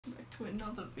to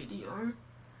another video.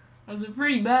 It was a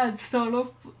pretty bad start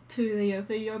off to the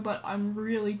video, but I'm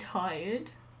really tired.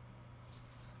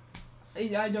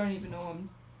 I don't even know I'm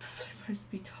supposed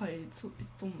to be tired. It's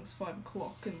almost 5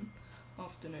 o'clock in the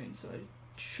afternoon, so I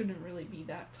shouldn't really be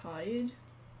that tired.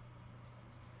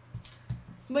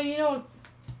 But you know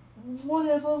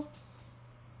what?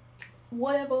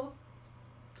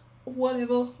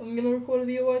 Whatever. I'm gonna record a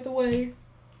video either way.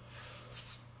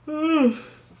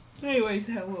 Anyways,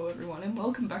 hello everyone and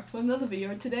welcome back to another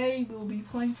video. Today we'll be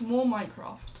playing some more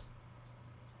Minecraft.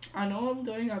 I know what I'm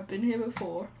doing, I've been here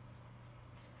before.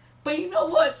 But you know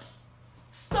what?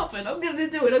 Stop it, I'm gonna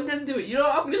do it. You know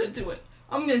what? I'm gonna do it.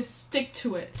 I'm gonna stick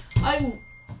to it. Pardon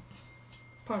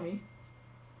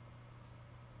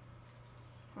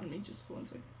me, just for 1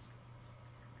 second.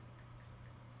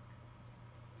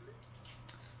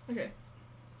 Okay.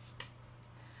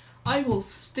 I will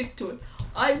stick to it.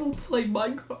 I will play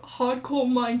hardcore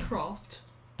Minecraft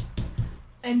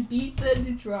and beat the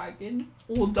dragon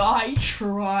or die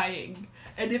trying.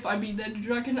 And if I beat the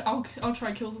dragon, I'll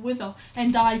try kill the wither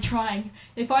and die trying.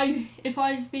 If I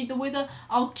beat the wither,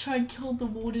 I'll try and kill the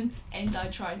warden and die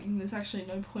trying. And there's actually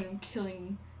no point in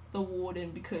killing the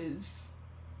warden because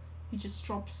he just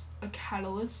drops a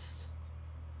catalyst.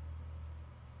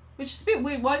 Which is a bit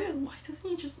weird. Why doesn't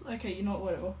he just... Okay, you know what,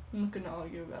 whatever. I'm not gonna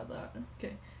argue about that.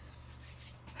 Okay.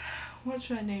 What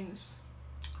should I name this?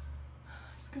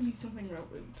 It's gonna be something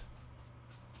relevant.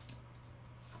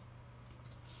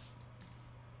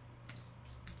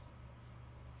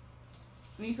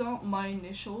 These aren't my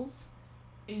initials.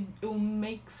 It'll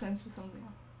make sense for something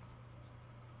else.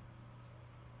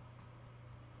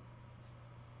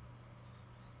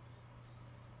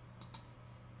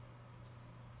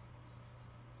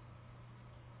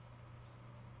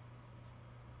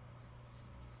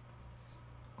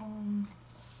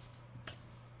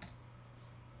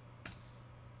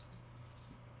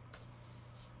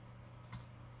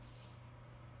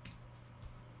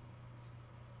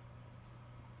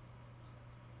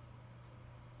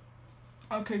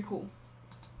 Okay, cool.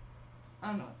 I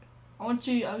don't know. I want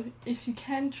you, if you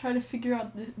can, try to figure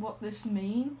out what this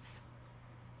means.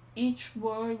 Each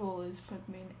word is supposed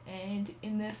to mean and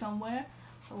in there somewhere.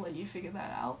 I'll let you figure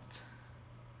that out.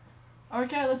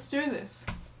 Okay, let's do this.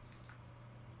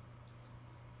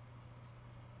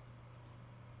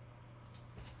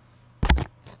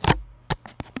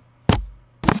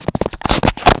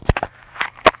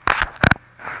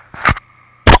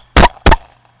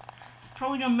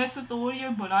 Probably gonna mess with the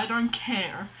audio, but I don't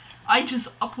care. I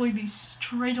just upload these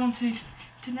straight onto the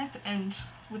internet and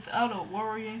without a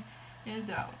worry in a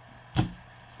doubt.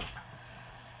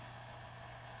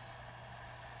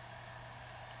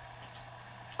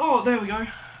 Oh, there we go.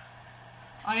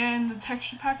 I am the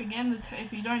texture pack again.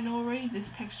 If you don't know already,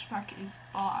 this texture pack is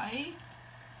by...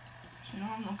 You know,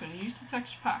 I'm not gonna use the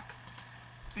texture pack.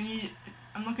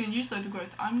 I'm not gonna use load of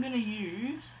growth. I'm gonna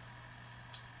use...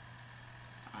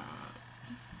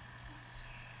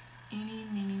 Eeny,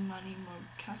 meeny, miny, mo,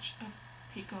 catch a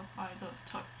pick up by the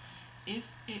toe. If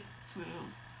it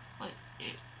swirls, let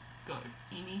it go.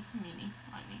 Eeny, meeny,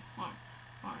 miny, mo.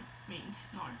 Mo means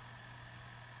no.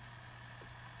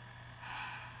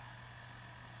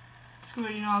 Screw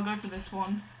it, you know, I'll go for this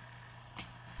one.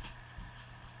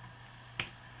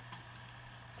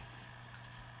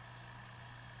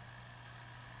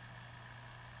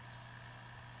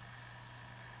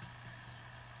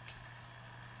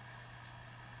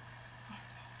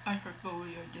 I hope the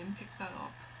audio didn't pick that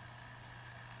up.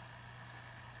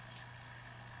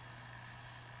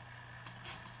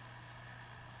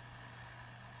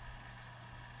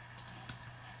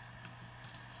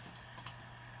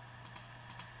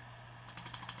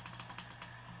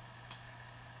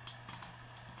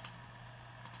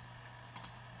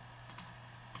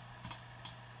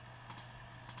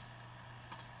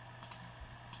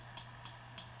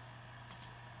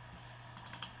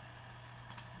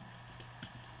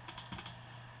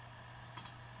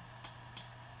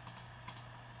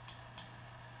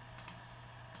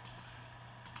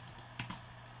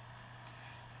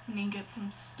 I need to get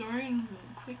some stone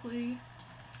really quickly,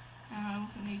 and I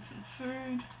also need some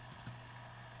food.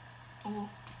 Oh,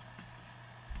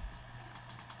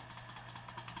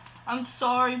 I'm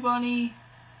sorry, bunny.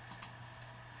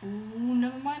 Oh,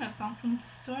 never mind, I found some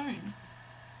stone.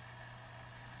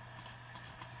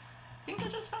 I think I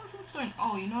just found some stone.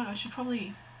 Oh, you know what, I should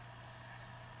probably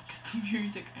get the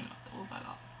music and all that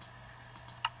up.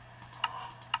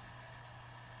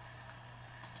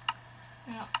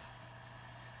 Yeah.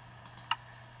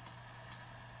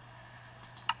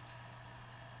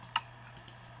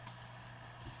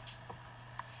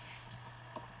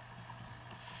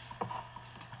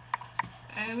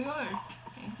 There we go.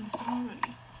 Getting some stone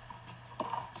already.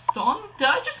 Stone? Did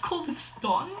I just call this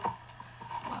stone?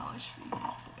 Wow, I should be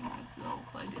misquoting myself.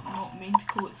 I did not mean to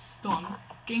call it stone.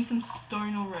 Getting some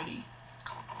stone already.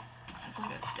 That's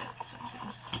like a death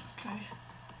sentence. Okay.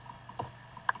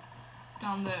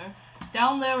 Down there.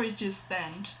 Down there is just the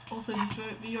end. Also, this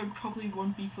video probably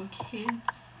won't be for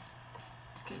kids.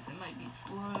 Because it might be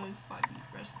slurs, might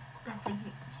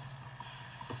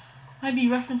be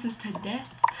references to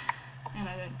death. And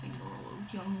I don't think a little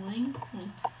youngling, or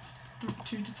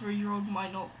 2 to 3 year old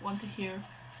might not want to hear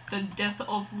the death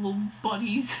of little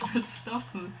buddies and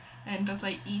stuff. And as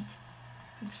I eat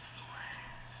its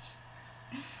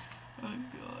flesh. Oh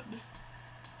god.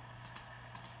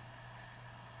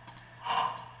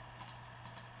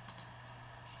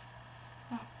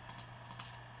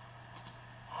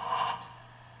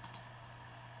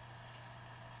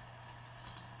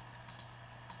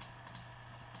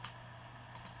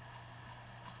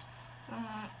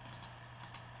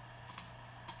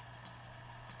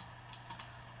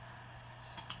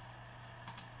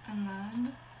 And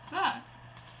then that.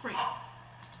 Great.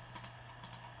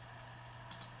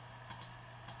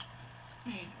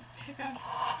 Need a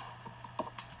pickaxe.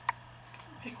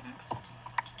 Pickaxe.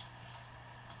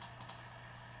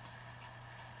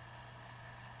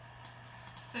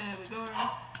 There we go.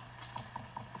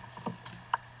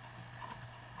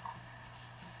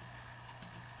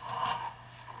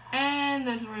 And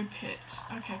there's a red pit.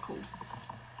 Okay, cool.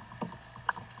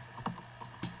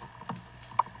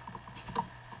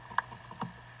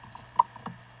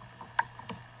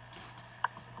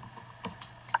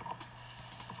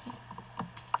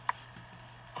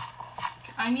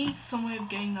 I need some way of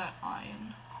getting that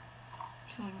iron.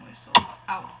 Killing myself.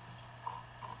 Ow.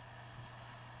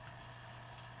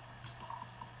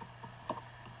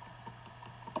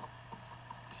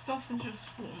 Stuff has just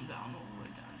fallen down all the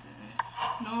way down, didn't it?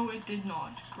 No, it did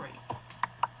not. Great.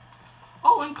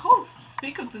 Oh, and coal.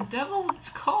 Speak of the devil, it's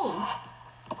coal.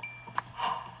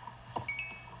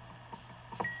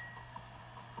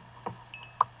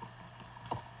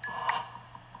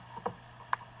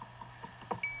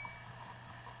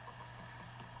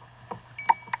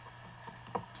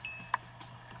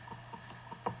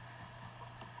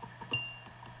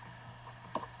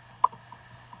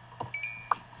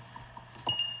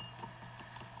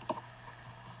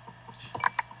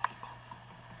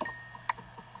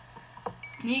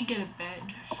 I need to get a bed.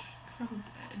 Grab a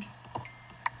bed.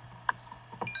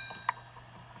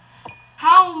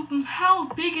 How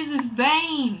big is this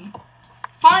vein?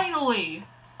 Finally!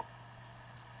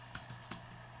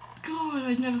 God,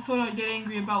 I never thought I'd get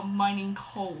angry about mining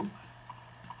coal.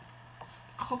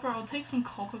 Copper, I'll take some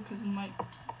copper because I might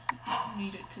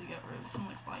need it to get rid of some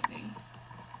like lightning.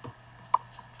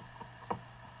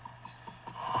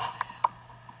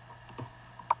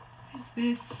 What is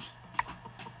this?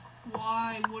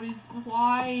 Why?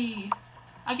 Why?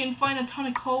 I can find a ton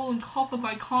of coal and copper, but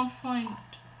I can't find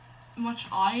much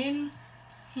iron.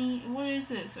 What is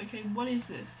this? Okay, what is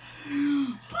this?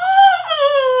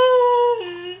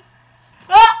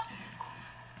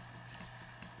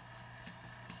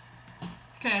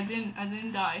 Okay, I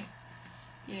didn't die.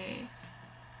 Yay.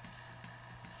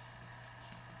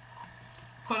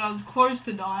 But I was close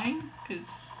to dying, because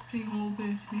being a little bit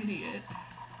of an idiot.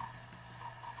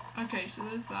 Okay, so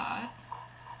there's that.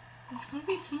 There's gonna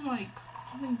be some, like,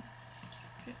 something...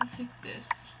 Okay, let's take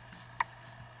this.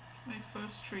 My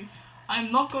first tree.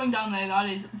 I'm not going down there,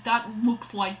 that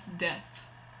looks like death.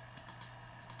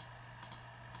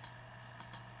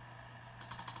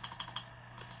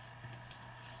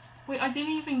 Wait, I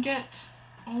didn't even get...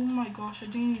 Oh my gosh, I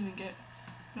didn't even get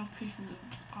enough pieces of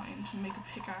iron to make a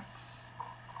pickaxe.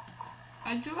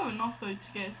 I do have enough though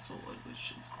to get a sword,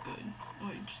 which is good.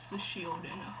 Or just a shield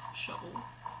and a shovel.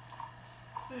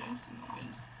 I don't think I'm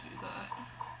gonna do that.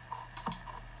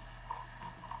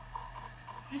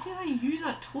 Why did I use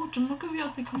that torch? I'm not gonna be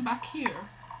able to come back here.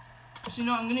 But you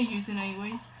know, I'm gonna use it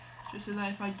anyways. Just so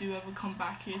that if I do ever come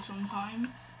back here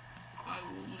sometime, I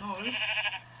will know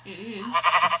it is.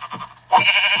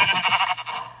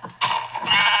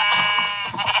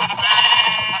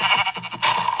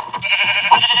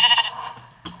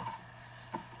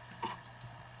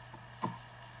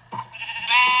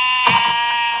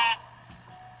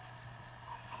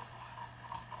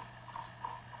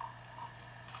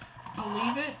 I'll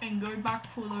leave it and go back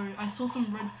for those. I saw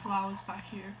some red flowers back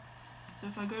here. So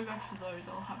if I go back for those,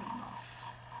 I'll have enough.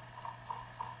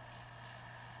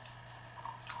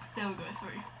 There we go,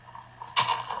 3.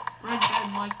 Red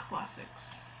bed like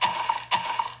classics.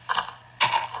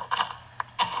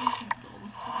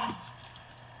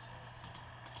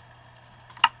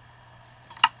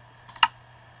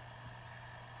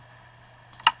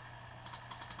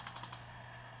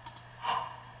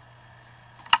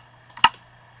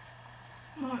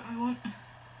 No, I want...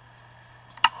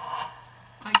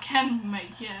 I can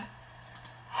make, yeah.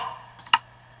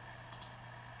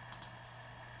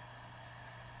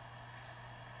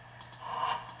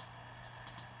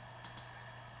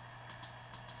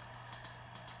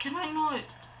 Can I not?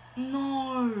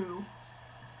 No.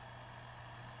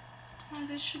 No,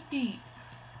 there should be.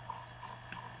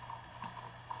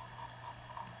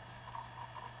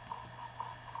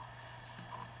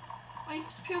 I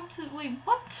used to be able to. Wait,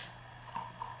 what?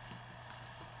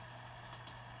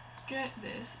 Get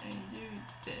this and do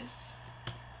this.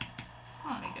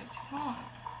 Huh, I guess you can't.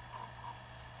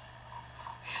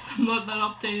 I guess I'm not that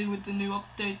updated with the new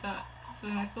update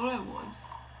than I thought I was.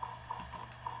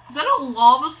 Is that a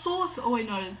lava source? Oh wait,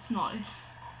 no, it's not.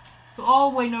 Oh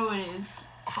wait, no, it is.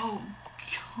 Oh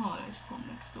god, I spawned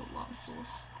next to a lava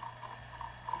source.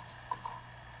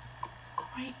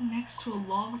 Right next to a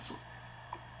lava source.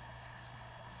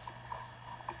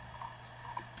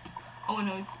 Oh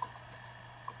no.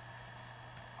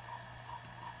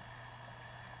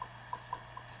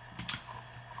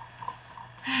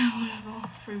 Whatever,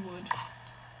 free wood.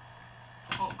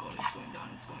 Oh god, it's going down,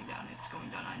 it's going down, it's going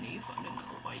down. I need to find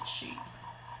another white sheep.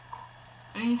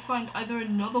 I need to find either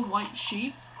another white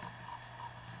sheep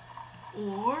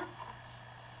or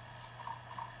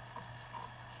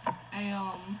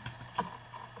a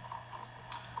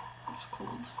what's it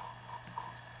called?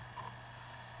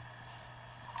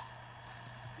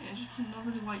 Yeah, just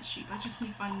another white sheep. I just need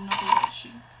to find another white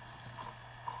sheep.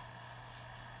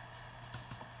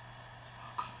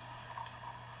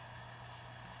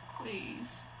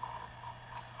 Please.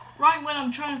 Right when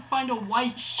I'm trying to find a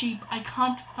white sheep, I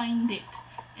can't find it.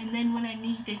 And then when I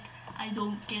need it, I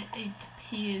don't get it.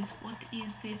 Appears. What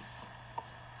is this?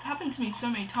 It's happened to me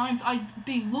so many times. I'd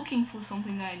be looking for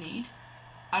something that I need.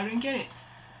 I don't get it.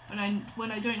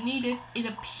 When I don't need it, it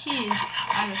appears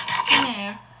out of thin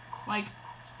air. Like,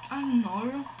 I don't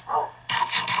know.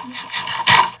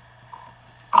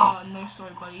 Oh, no,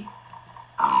 sorry, buddy.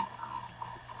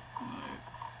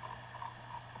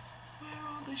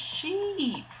 The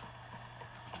sheep.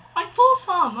 I saw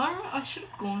some. I should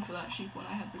have gone for that sheep when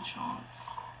I had the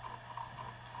chance.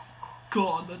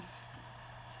 God, that's...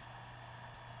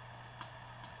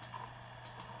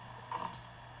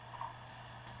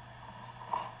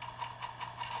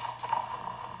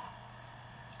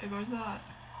 There goes that.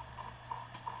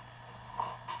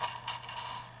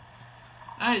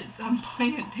 I'm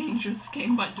playing a dangerous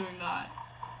game by doing that.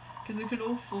 Because it could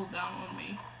all fall down on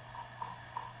me.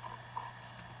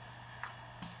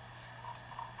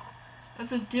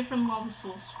 That's a different lava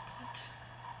source.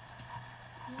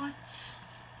 What? What?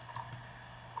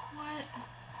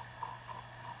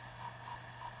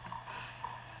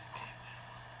 Okay.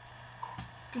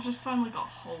 Could just find like a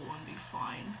hole and be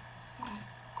fine. Okay.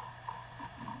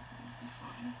 Be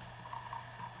fine.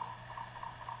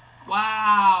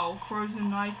 Wow,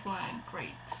 frozen Iceland.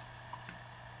 Great.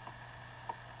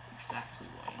 Exactly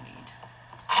what I need.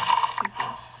 Take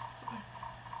this.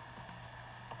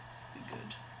 Be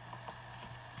good.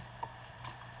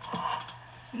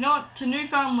 You know what? To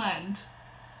Newfoundland.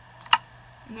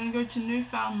 I'm gonna go to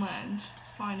Newfoundland. It's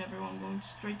fine, everyone. I'm going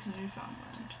straight to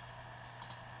Newfoundland.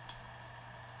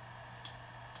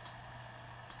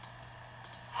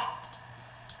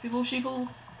 People, sheeple,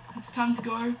 it's time to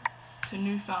go to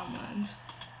Newfoundland.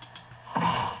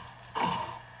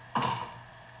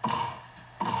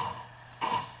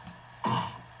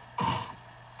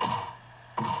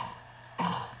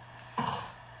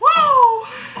 Woo!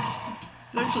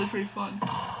 It's actually pretty fun.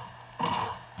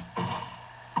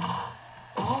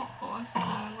 Oh, I see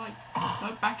something I liked.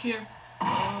 No, back here.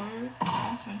 Oh,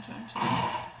 turn.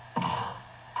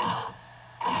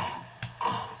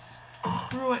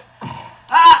 Screw it.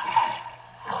 Ah!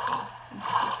 Oh, it's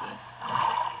just this.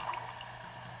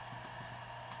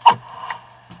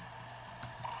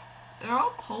 There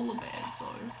are polar bears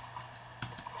though.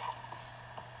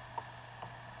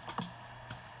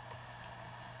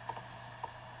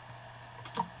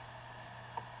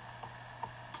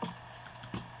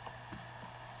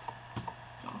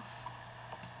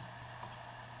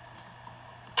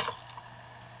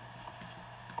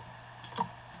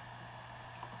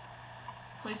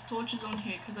 Place torches on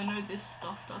here because I know this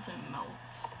stuff doesn't melt.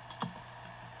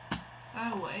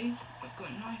 That way, I've got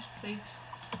a nice safe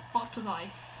spot of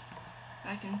ice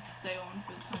that I can stay on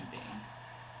for the time being.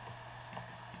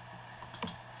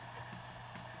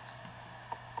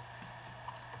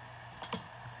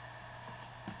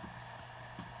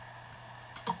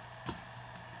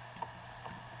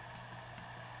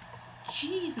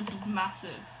 Jeez, this is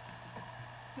massive.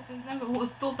 I never would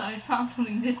have thought that I found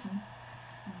something this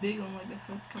big on like the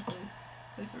first couple of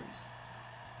playthroughs.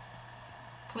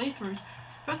 playthroughs.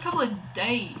 First couple of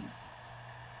days.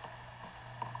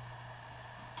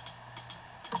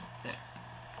 There.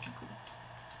 Okay, cool.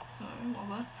 So,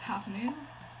 while that's happening,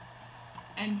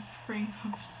 and freeing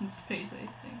up some space, I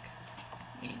think.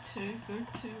 Need to go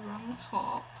to around the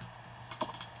top.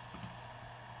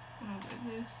 I'm gonna go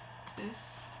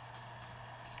this.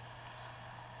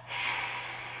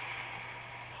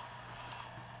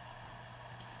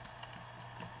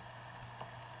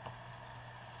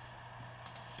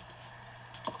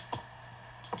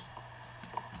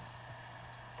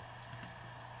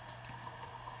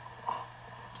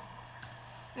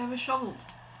 We have a shovel.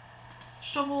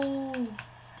 Shovel!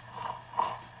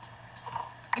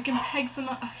 I can peg some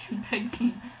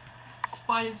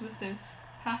spiders with this.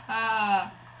 Haha!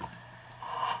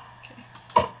 Okay.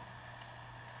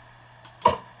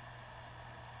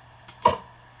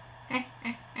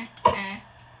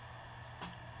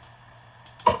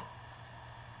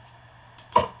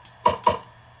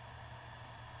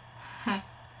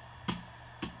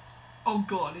 Oh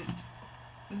god,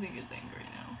 I think it's angry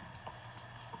now. It's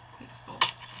pissed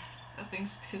off. That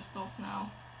thing's pissed off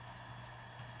now.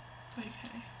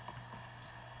 Okay.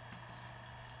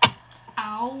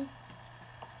 Ow.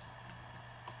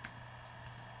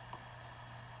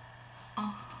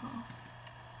 Uh-huh.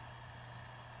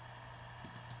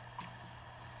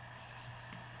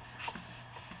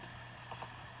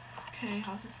 Okay,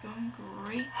 how's this going?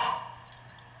 Great.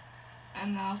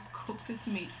 And now cook this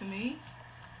meat for me.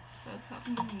 That's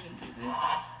happening. I'm gonna do this.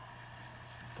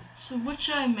 So what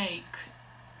should I make?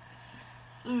 So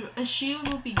a shield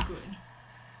will be good.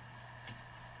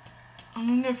 I'm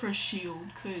gonna go for a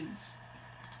shield, cause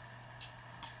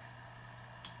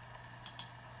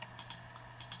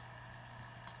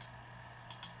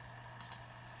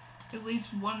it leaves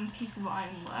one piece of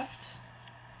iron left.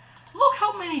 Look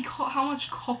how much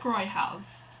copper I have.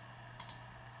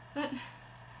 That.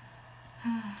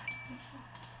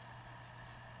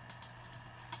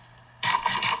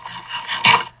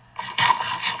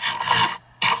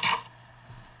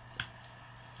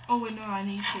 Oh wait, no, I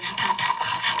need to because.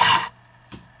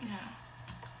 Yeah.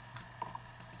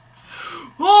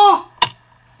 Oh!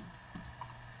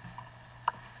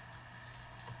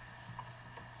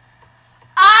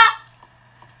 Ah!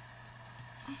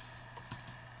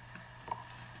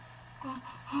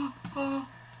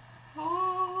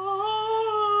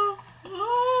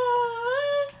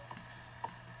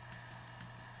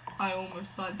 I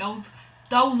almost died.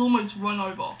 That was almost run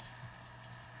over.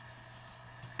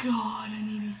 God, I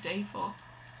need to be safer.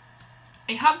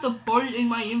 I have the boat in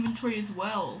my inventory as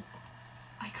well.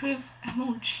 I could have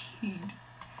MLG'd.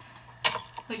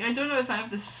 Like, I don't know if I have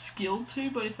the skill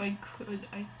to, but if I could,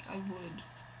 I would.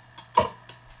 Okay,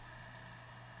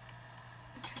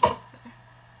 that's there.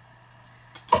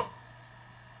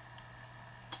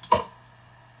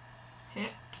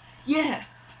 Hit. Yeah!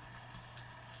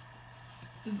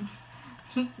 Just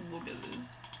look at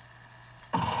this.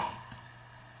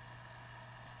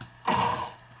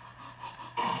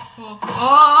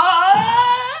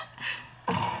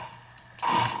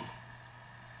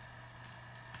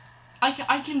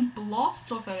 I can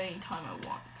blast off at any time I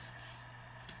want.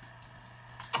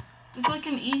 There's like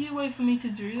an easier way for me to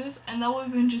do this, and that would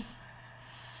have been just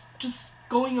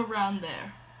going around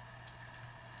there.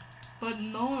 But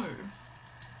no,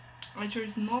 I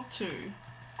chose not to,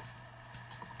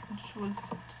 which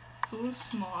was sort of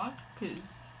smart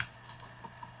because I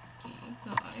don't want to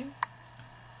die.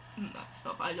 And that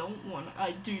stuff I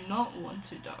do not want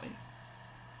to die.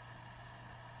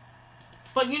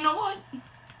 But you know what?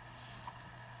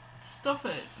 Stop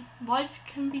it. Life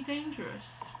can be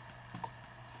dangerous.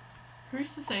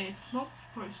 Who's to say it's not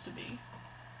supposed to be?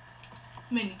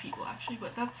 Many people actually,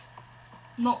 but that's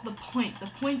not the point. The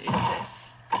point is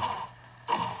this.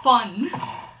 Fun.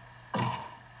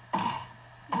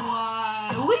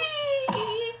 Why?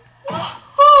 Whee!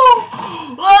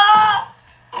 Woohoo! Ah!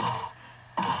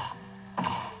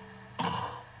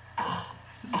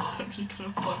 This is actually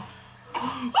kind of fun.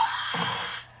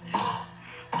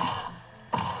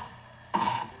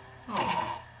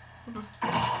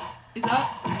 Is that?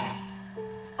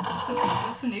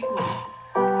 That's an igloo.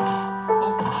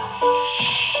 Oh,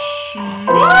 shoot.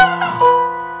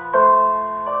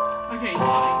 Okay, he's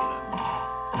not gonna.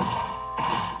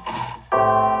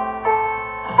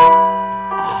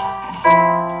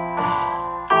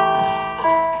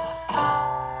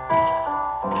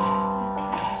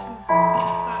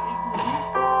 That igloo.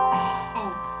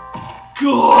 Oh,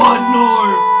 God, no!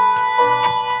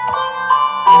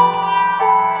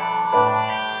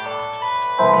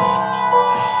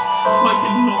 I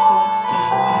cannot go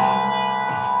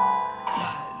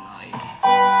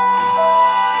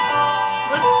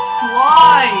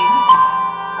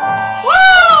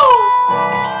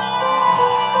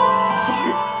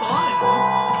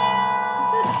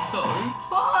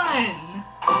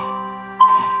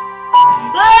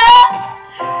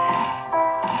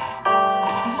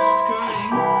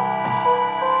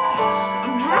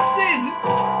I'm drifting!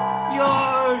 Yo!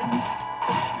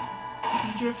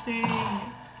 I'm drifting.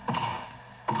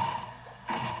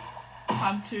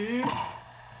 Time to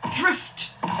drift!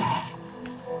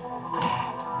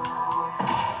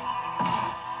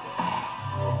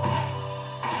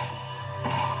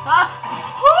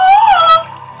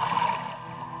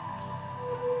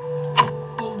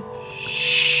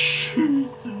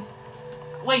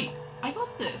 Wait, I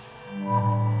got this.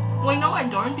 Wait, no I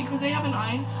don't because they have an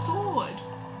iron sword.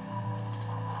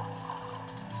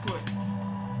 Screw it.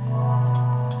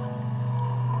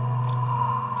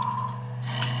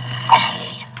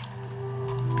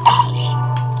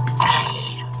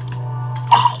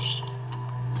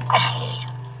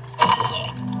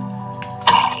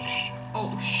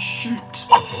 Oh shoot.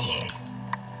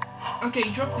 Okay,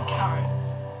 drop the carrot.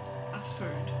 That's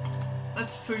food.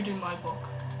 That's food in my book.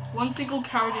 One single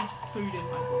carrot is food in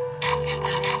my book.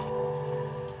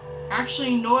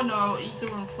 Actually, no, I'll eat the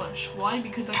raw flesh. Why?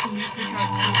 Because I can use the carrot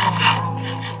for a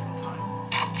different time.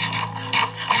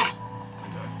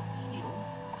 Okay, heal.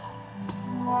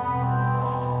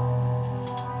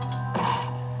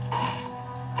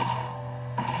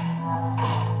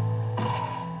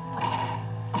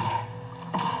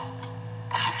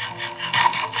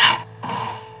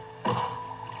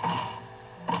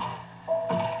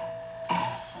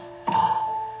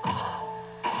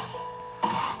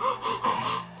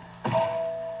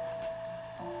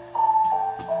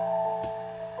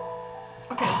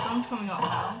 Okay, the sun's coming up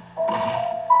now.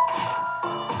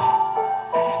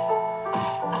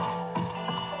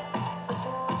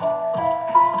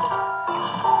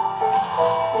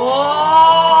 Whoa!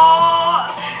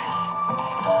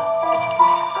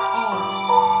 Oh,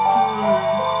 screw.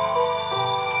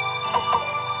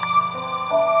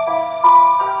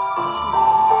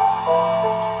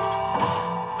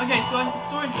 Okay, so I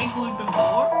saw an igloo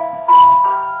before.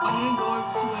 I'm gonna go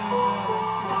over to where the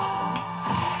swamp was.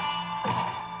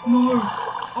 No!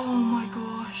 Oh my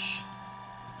gosh.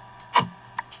 I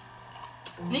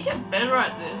need to get better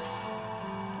at this.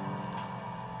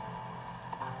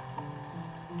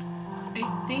 I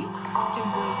think it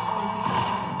was over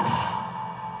here.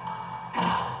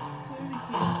 It's over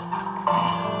here.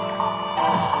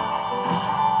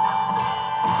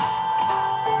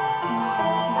 No, it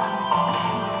wasn't over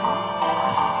here.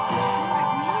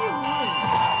 Maybe it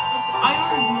was. I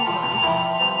don't know.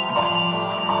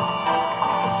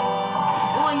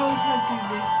 All I know is how to do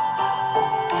this.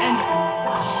 And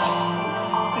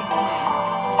constantly.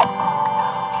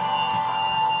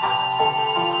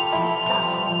 It's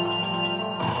stuck.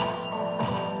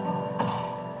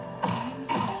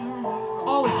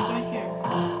 Oh, wait, it's right here.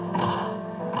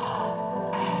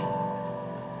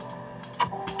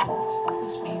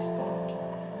 This beast.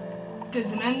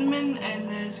 There's an Enderman and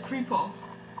there's a Creeper.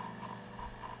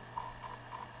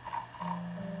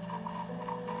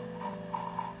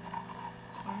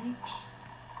 Don't come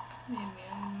near me,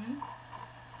 Enderman.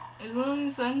 As long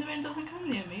as the Enderman doesn't come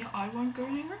near me, I won't go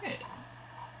near it.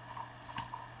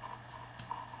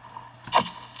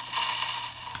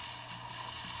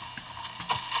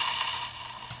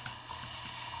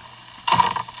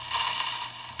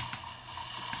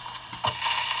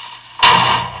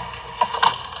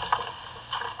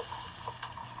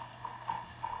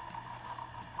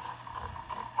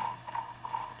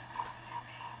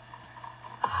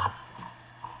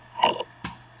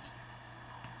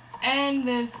 And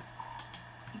there's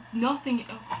nothing.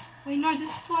 Oh, wait, no,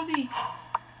 this is one of the.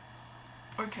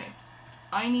 Okay,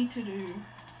 I need to do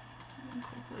something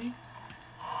quickly.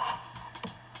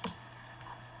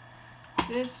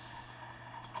 This,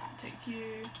 take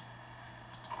you.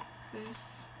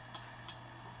 This.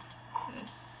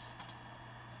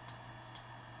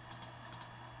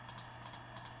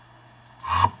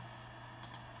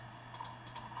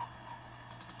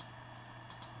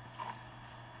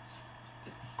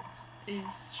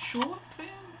 Is short for him?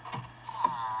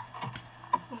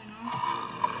 Probably not.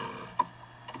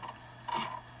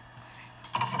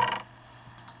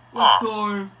 Let's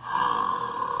go.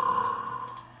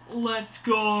 Let's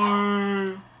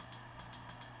go.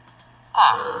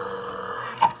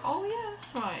 Oh yeah,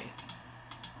 that's right.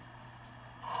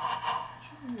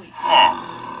 Weakness.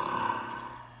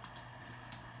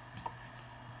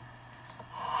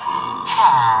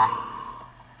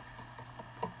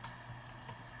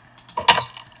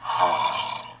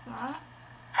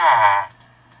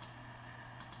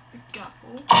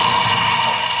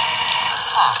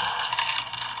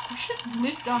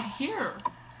 Live down here.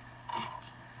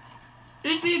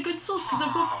 It'd be a good source because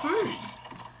I've got food.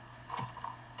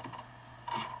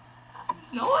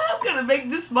 No, I'm gonna make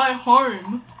this my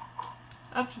home.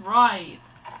 That's right.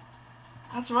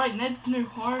 That's right, Ned's new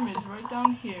home is right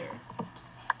down here. Let's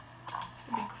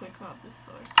be quick about this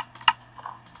though.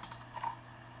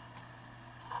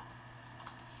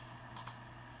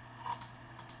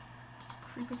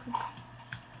 Creeper could come.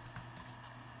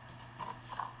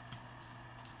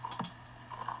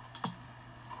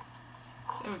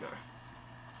 There we go.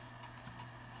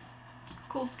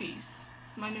 Cool skis.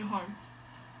 It's my new home.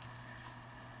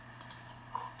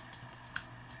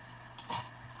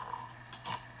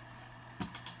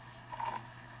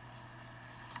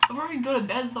 I've already got a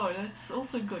bed though, that's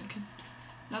also good because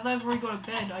now that I've already got a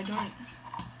bed, I don't have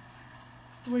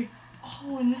to worry.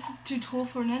 Oh, and this is too tall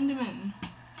for an Enderman.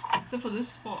 Except for this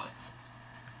spot.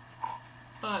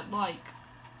 But like,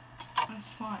 that's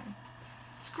fine.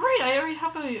 It's great, I already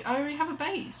have a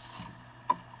base.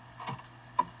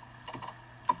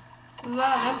 Look at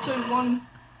that, episode 1,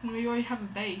 and we already have a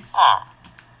base. What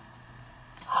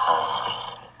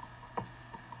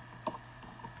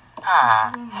do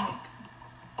I make?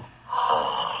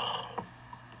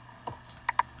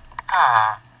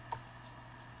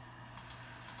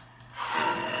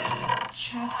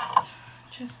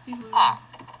 Chesty loot. I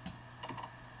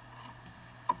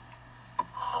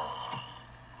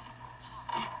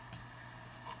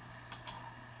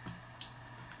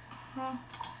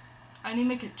need to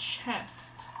make a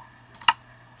chest.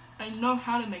 I know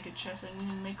how to make a chest, I need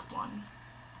to make one.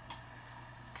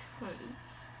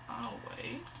 Cause, oh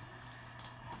wait.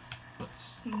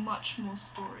 What's much more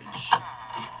storage?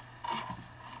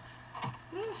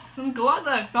 Yes, I'm glad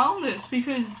that I found this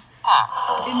because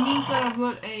it means that I've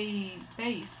got a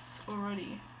base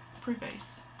already.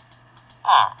 Pre-base.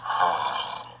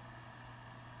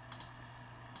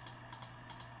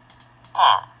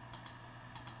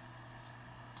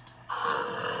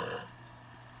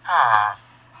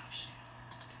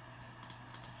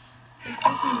 Take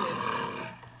this and this.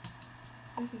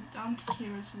 There's it down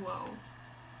here as well.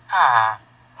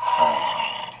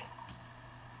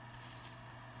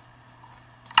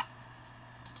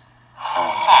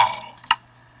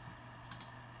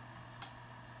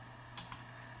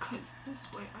 Because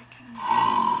this way I can move.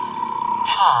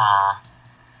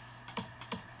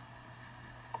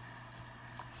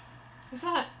 What's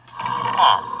that? I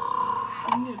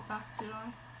didn't get it back, did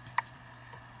I?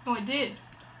 Oh, I did.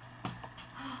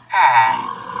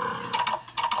 Yes.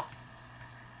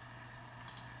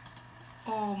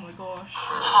 Oh my gosh.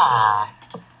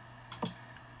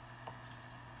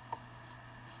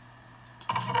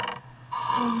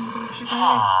 Oh my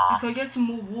gosh, if I get some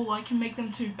more wool, I can make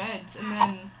them 2 beds and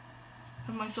then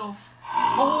have myself.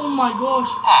 Oh my gosh!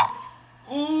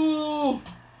 Oh!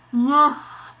 Yes!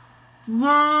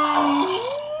 Yes!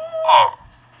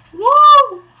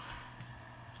 Woo!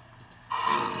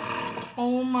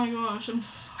 Oh my gosh, I'm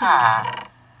so happy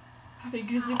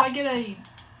because if I get a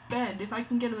bed, if I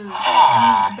can get a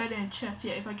bed and a chest,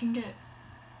 yeah, if I can get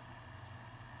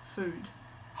food.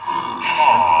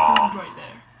 That's food right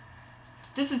there.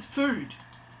 This is food.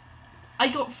 I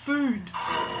got food.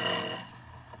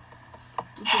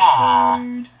 We got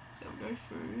food. There we go,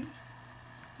 food.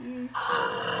 You.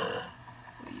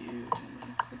 For you. And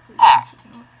then quickly actually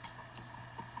not.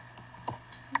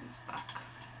 Put this back.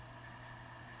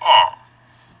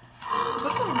 Is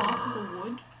that the last of the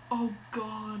wood? Oh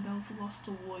god, that was the last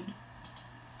of the wood.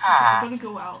 Okay, I gotta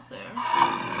go out there.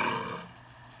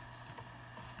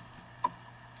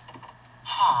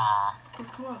 I'll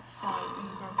go outside and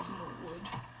grab some more wood.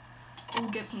 Or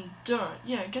get some dirt.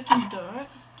 Yeah, get some dirt.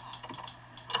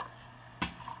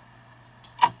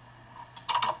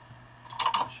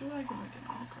 I'm sure I can make it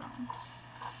on the ground.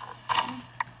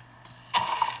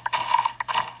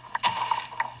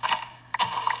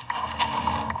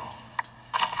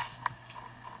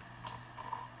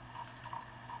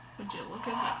 Would you look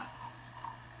at that?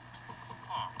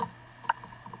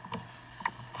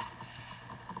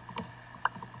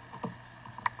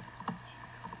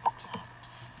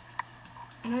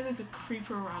 I know there's a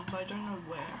creeper around, but I don't know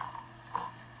where.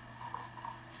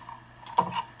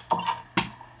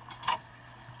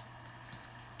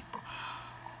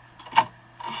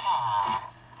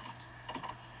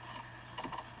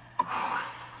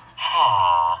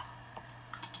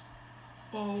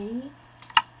 Oh.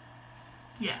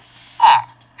 Yes.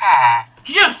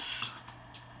 Yes!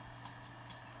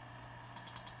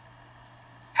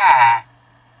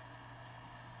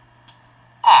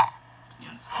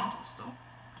 Yes, compost though.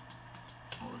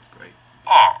 Oh, that's great.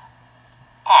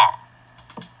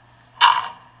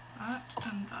 That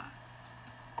and that.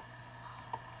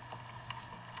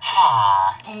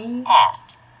 Oh.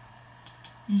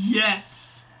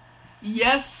 Yes!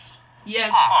 Yes!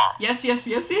 Yes! Yes, yes,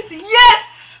 yes, yes,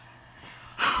 yes!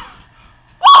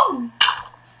 Woo!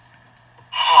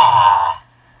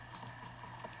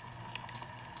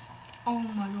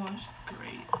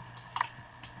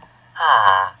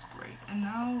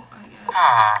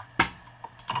 I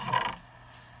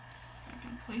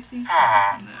can place these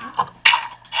back in there.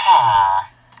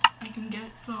 I can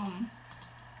get some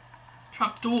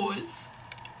trapdoors.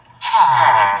 If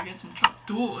I get some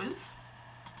trapdoors,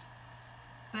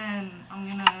 then I'm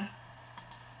gonna...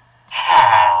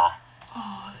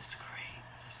 Oh, this is great.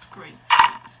 This is great.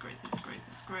 This is great. This is great.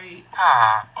 This is great.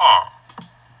 Oh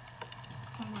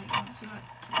wait, don't see that.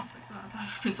 It's like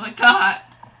that. It's like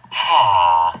that.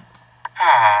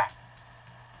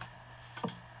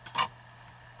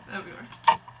 There we go.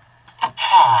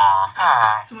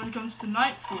 So when it comes to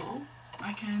nightfall,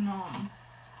 I can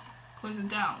close it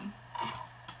down.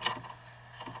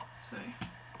 So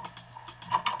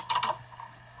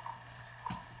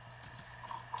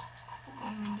what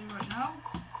I'm gonna do right now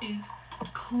is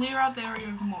clear out the area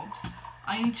of mobs.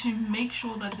 I need to make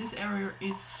sure that this area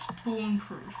is spawn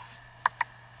proof.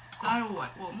 That or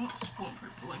what? Well, not spawn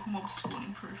proof, but like mob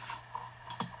spawning proof.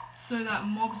 So that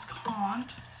mobs can't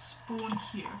spawn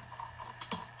here.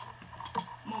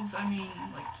 Mobs, I mean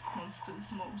like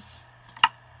monsters, mobs.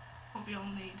 Probably I'll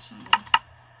need some more.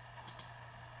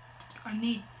 I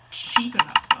need sheep and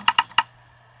that stuff.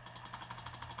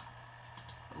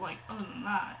 But like, other than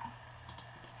that,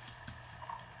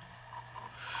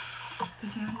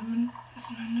 there's an enderman, there's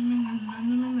an enderman, there's an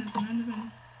enderman, there's an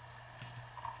enderman.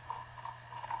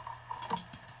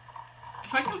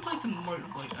 If I can place a moat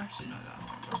of like, actually no, that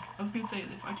won't work. I was gonna say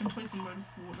that if I can place a moat of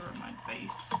water at my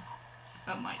base,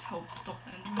 that might help stop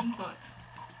the enderman, but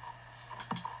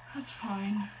that's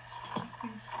fine.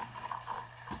 It's fine.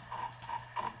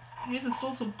 Here's a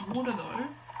source of water though.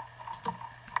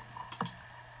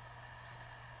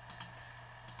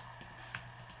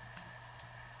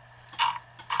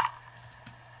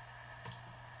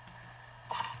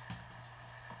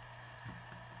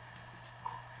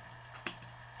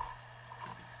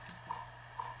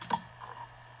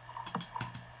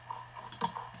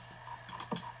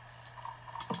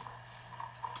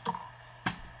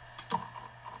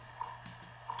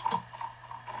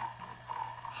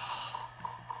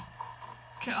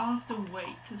 Okay, I'll have to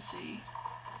wait to see.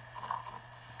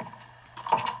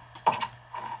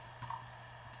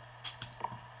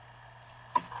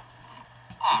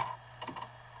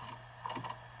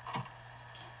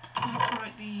 Let's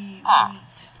write the wheat.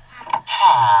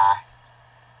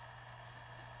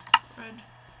 Bread.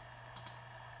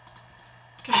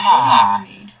 Okay, what do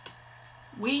you need?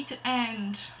 Wheat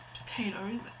and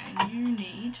potatoes, and you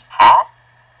need...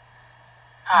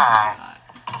 that.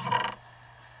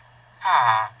 I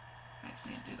just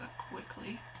need to do that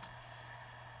quickly.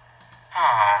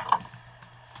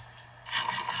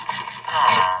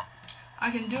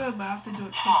 I can do it, but I have to do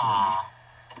it quickly.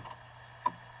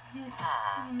 I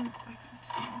don't know if I can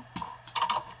tell.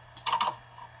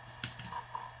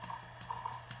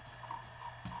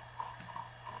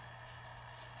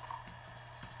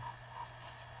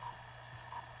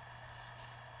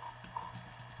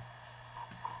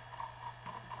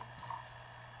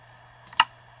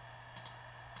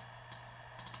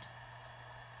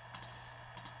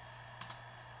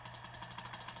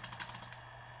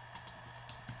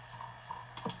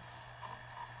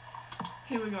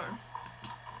 Here we go.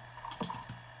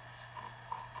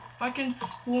 If I can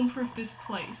spawn proof this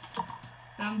place,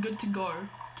 then I'm good to go,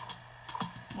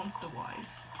 monster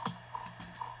wise.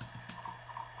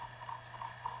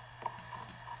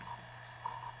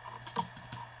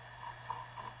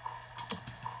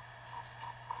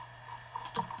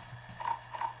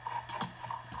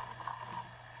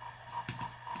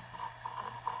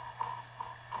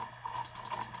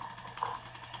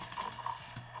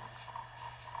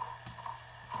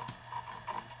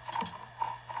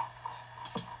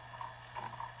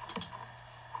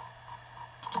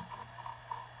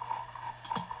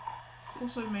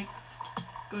 Also makes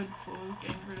good for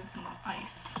getting rid of some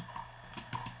ice.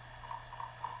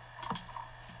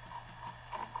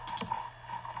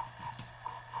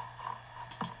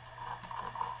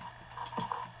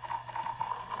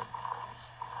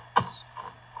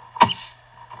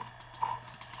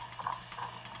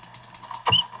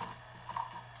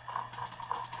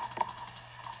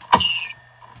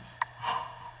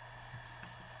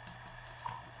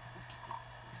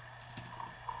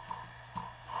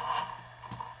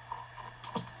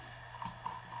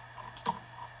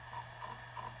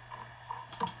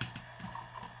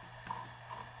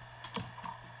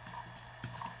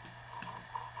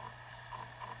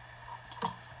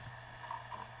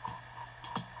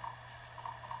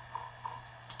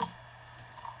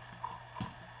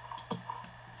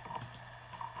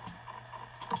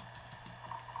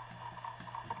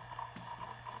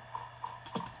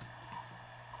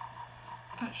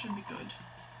 That should be good.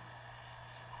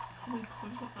 Can we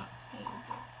close up that hole?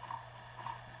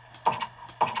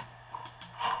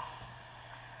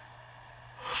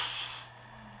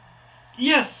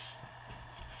 Yes!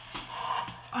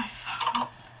 I found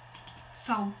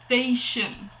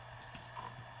salvation.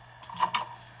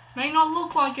 May not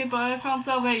look like it, but I found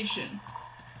salvation.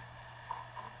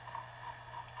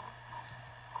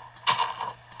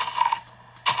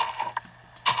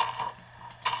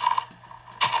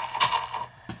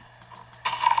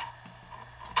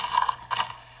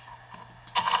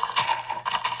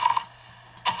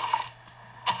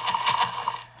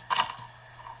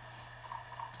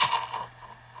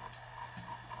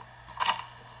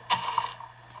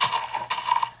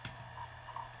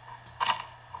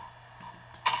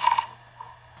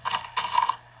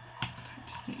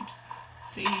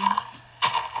 Seeds.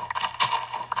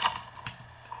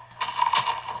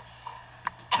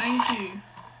 Thank you.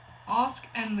 Ask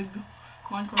and the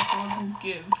Minecraft God will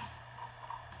give. Look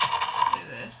at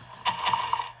this.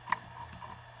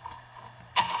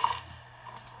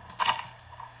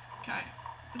 Okay,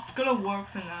 it's gonna work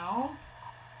for now.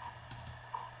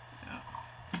 Yeah.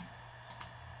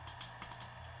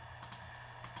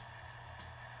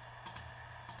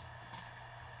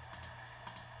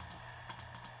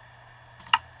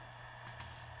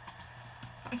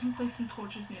 I can place some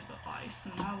torches near the ice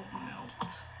and that will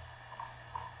melt.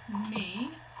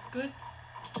 Me, good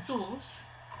source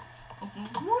of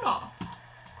water.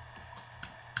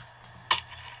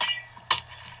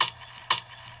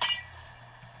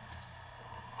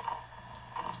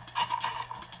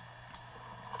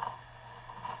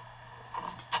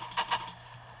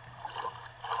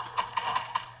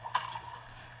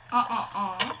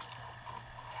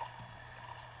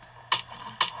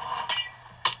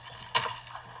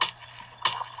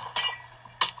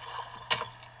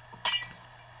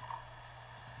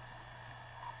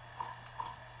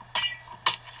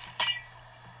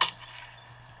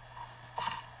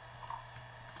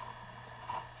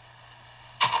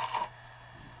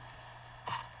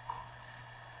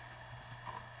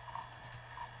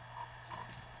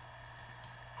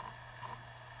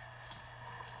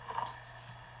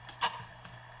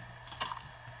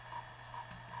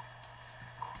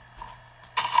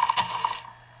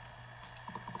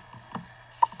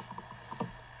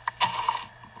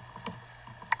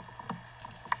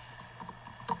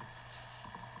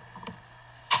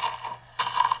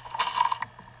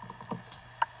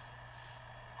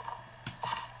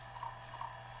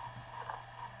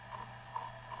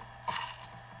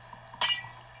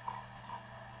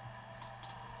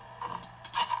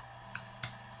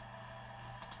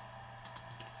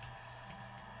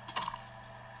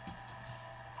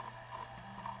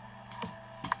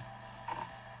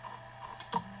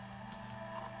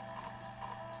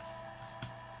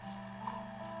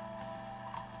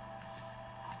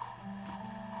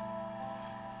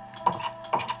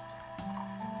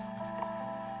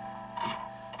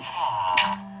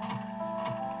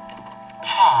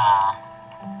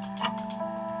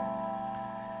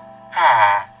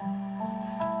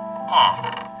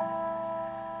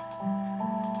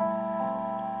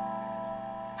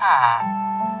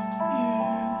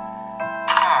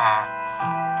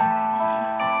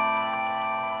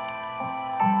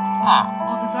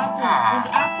 Oh, there's apples. There's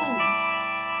apples.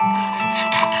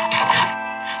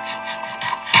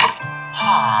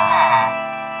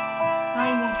 Now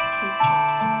you want some pork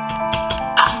chops.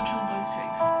 Should kill those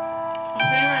pigs. I'm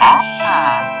saying right now,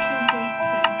 should kill those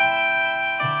pigs.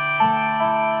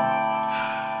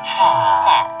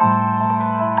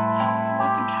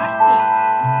 That's a cactus.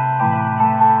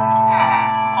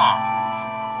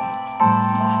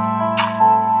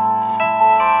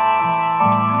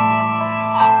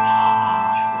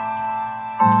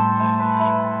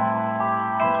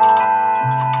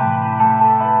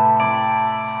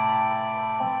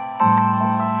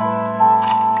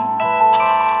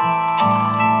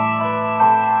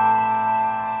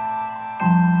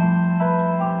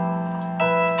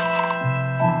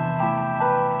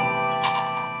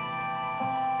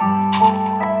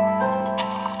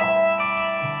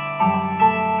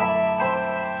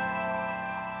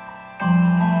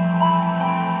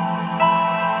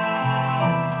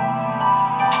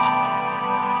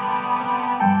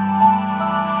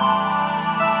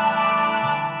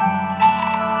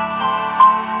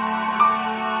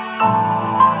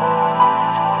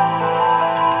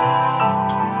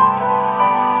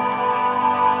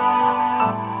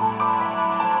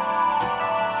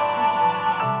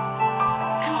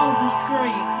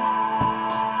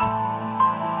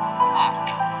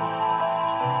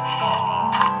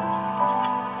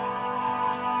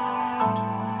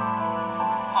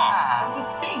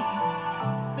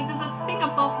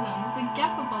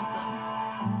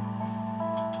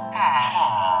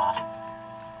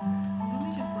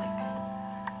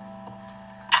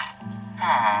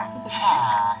 Is it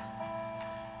huh.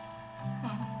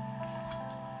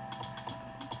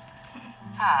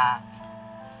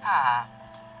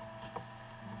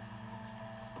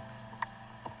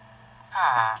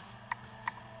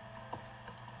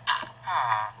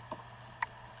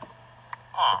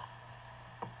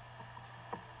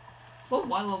 What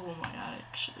Y level am I at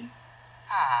actually?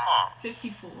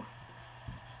 54.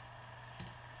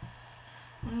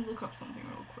 Let me look up something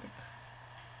real quick.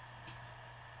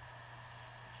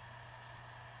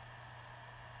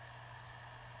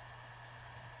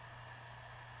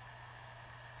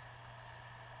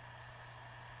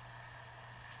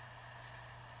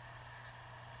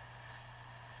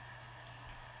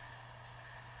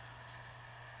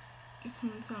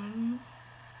 Becoming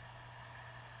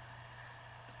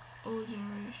all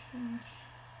generations.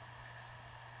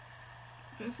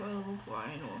 Best Y level for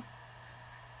iron ore.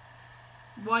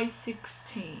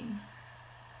 Y16.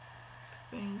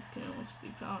 Things can also be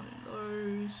found in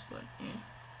those, but yeah.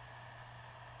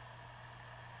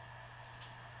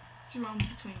 It's around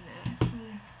between there. It's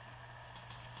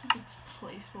a good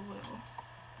place for little.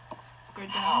 Go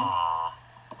down.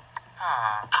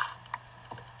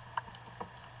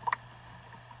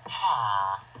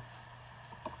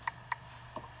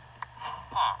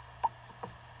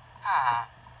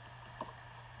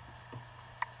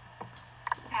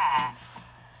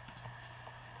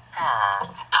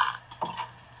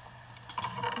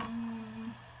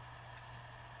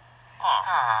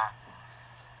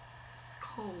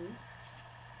 Coal.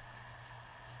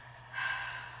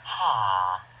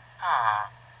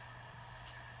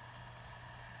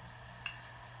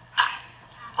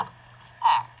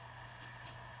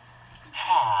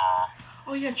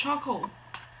 Oh yeah, charcoal.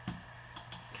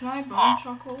 Can I burn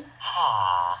charcoal?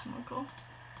 Smoker?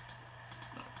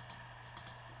 No.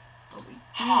 But we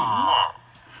do have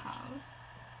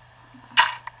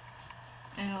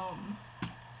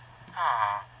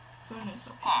furnace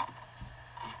up here.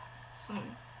 So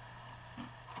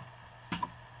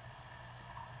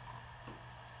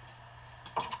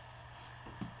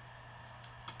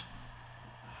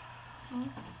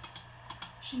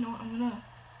actually, you know what? I'm gonna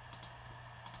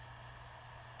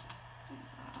do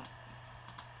that.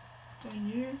 Burn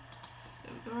you.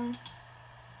 There we go.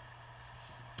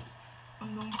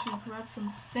 I'm going to grab some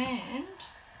sand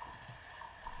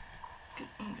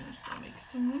because I'm gonna start making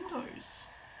some windows.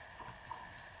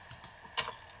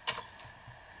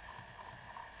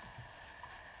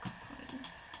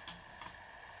 Guys.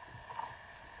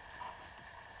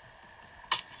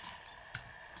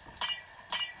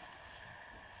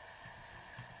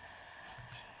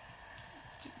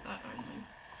 Do that only.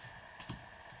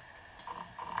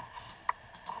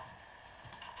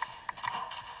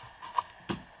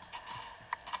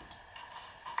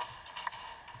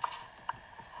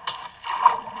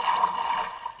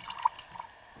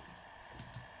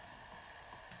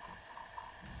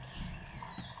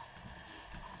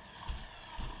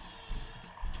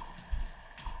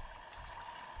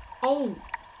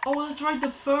 Oh, that's right, the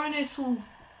furnace will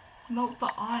melt the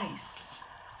ice.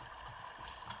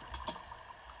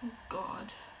 Oh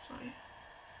god, that's right.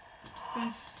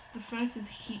 The furnace's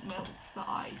heat melts the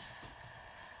ice.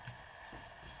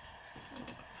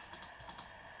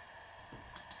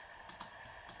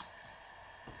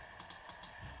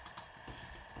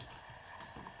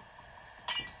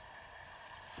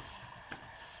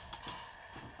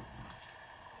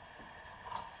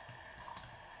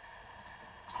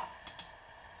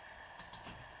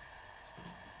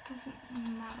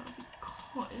 Doesn't matter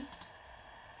because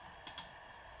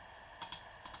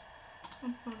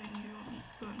I'm burning you, I'm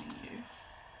burning you.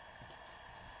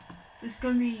 This is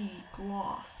gonna be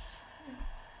glass.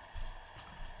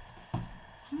 Can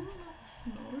I melt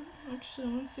snow? Actually, I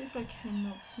want to see if I can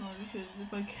melt snow because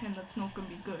if I can, that's not gonna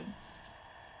be good.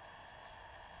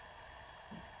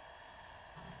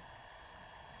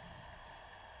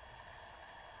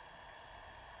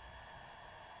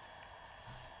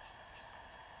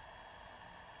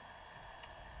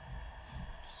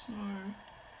 Snow.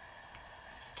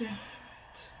 Damn it.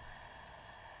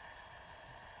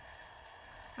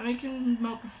 And I can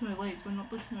melt the snow layers, but not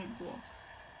the snow blocks.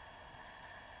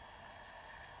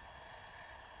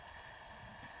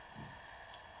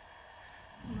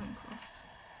 Minecraft.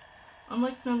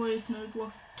 Unlike snow layers, snow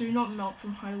blocks do not melt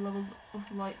from high levels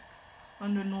of light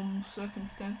under normal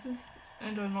circumstances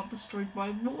and are not destroyed by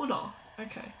water.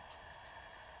 Okay.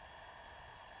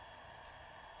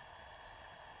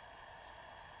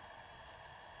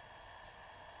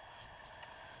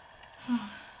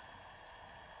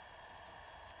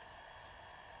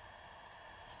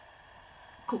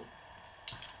 Cool.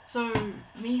 So,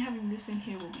 me having this in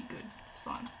here will be good. It's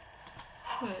fine.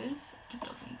 because it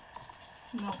doesn't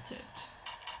smelt it.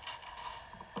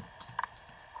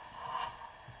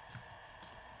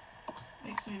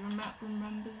 Makes me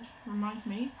reminds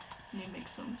me, I need to make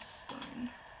some stone.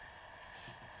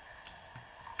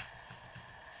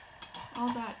 All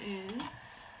that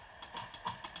is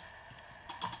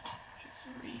just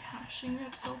rehashing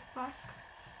itself back.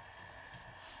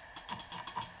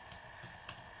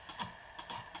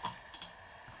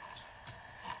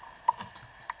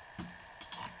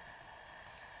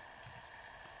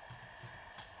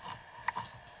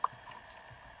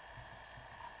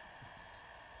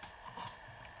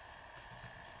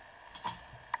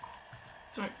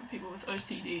 It's right for people with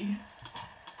OCD.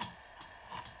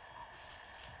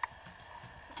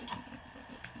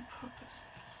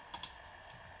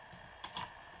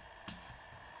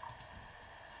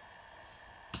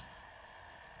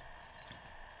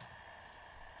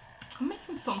 I'm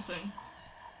missing something.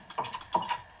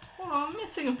 Hold on, I'm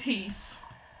missing a piece.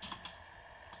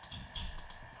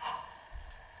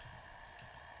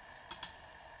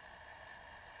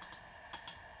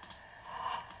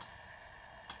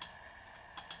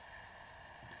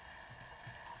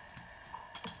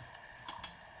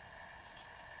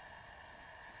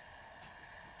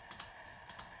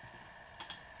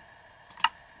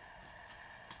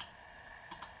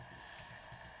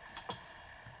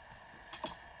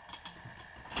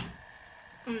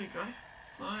 There we go.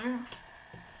 So,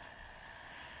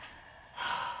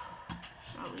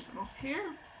 should I leave it off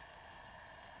here?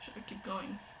 Should I keep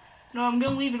going? No, I'm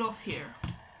gonna leave it off here.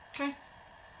 Okay?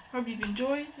 Hope you've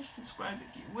enjoyed. Subscribe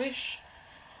if you wish.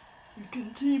 And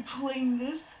continue playing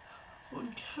this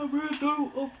on camera.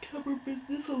 No off-camera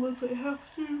business unless I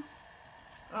have to.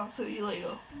 I'll see you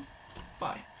later.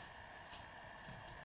 Bye.